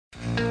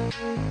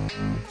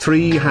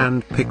3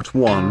 hand-picked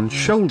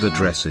one-shoulder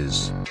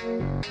dresses.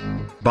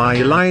 By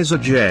Eliza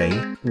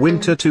J,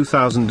 Winter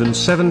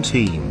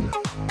 2017.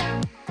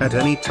 At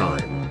any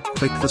time,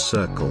 click the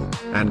circle,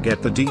 and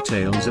get the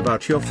details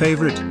about your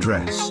favorite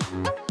dress.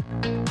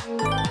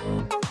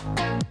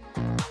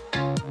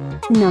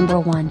 Number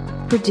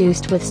 1.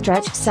 Produced with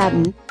stretched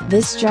satin,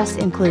 this dress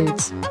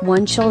includes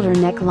one shoulder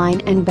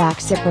neckline and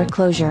back zipper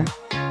closure.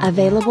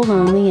 Available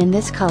only in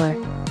this color.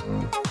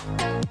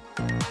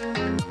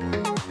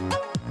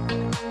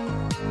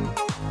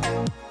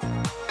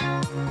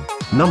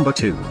 Number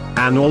 2.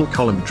 An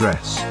all-column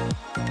dress.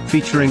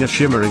 Featuring a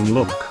shimmering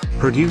look,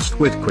 produced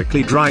with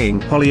quickly drying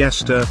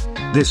polyester,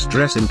 this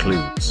dress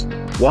includes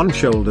one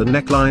shoulder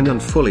neckline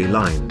and fully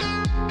lined.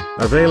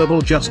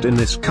 Available just in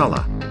this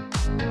color.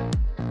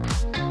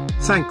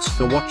 Thanks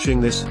for watching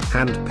this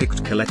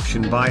hand-picked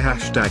collection by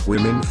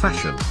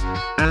 #WomensFashion.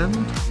 And,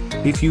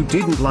 if you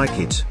didn't like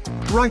it,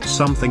 write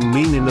something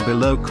mean in the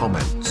below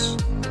comments.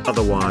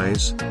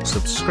 Otherwise,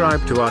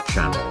 subscribe to our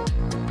channel.